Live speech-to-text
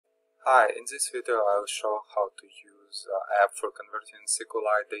Hi, in this video I'll show how to use an app for converting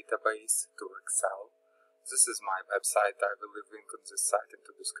Sqlite database to Excel. This is my website. I will leave link on this site in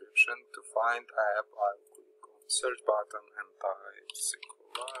the description. To find app, I'll click on search button and type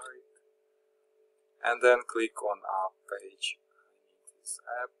Sqlite, and then click on app page. I need this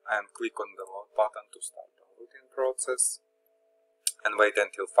app, and click on the download button to start downloading process, and wait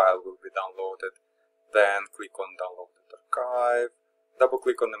until file will be downloaded. Then click on downloaded archive. Double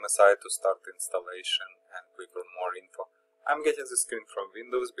click on MSI to start installation and click on more info. I'm getting the screen from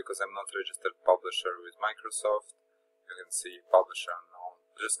Windows because I'm not registered publisher with Microsoft. You can see publisher unknown.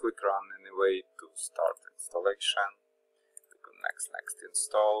 Just click run anyway to start installation. Click on next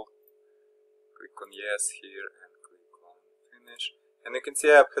install. Click on yes here and click on finish. And you can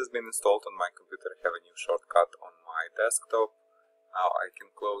see app has been installed on my computer. I have a new shortcut on my desktop. Now I can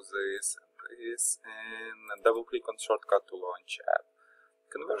close this and double click on shortcut to launch app.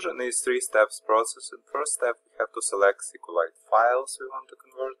 Conversion is 3 steps process. In first step we have to select Sqlite files we want to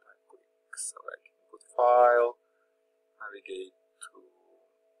convert. I click select input file, navigate to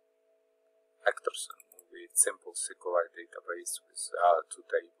actors and movie, simple Sqlite database with 2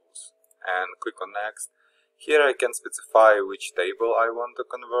 tables, and click on next. Here I can specify which table I want to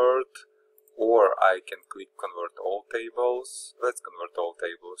convert, or I can click convert all tables. Let's convert all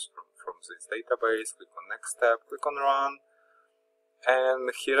tables from this database. Click on next step, click on run. And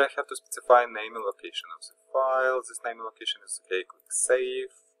here I have to specify name and location of the file. This name and location is okay. Click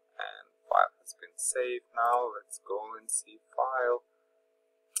save, and file has been saved. Now let's go and see file.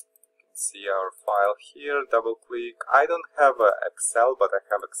 You can see our file here. Double click. I don't have Excel, but I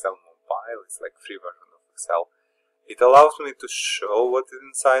have Excel Mobile. It's like free version of Excel. It allows me to show what is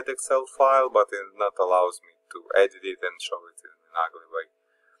inside Excel file, but it not allows me to edit it and show it in an ugly way.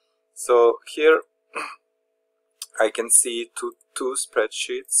 So here I can see two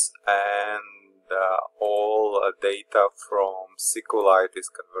spreadsheets, and all data from Sqlite is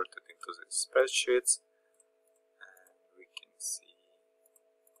converted into these spreadsheets, and we can see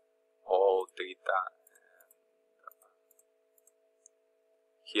all data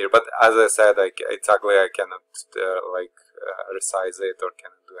here. But as I said, it's ugly. I cannot resize it or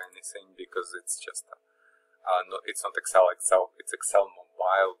cannot do anything because it's just no, it's not Excel. It's Excel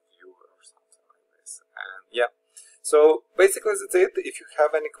Mobile Viewer or something like this. And yeah. So basically that's it. If you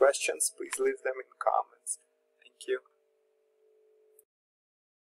have any questions, please leave them in comments.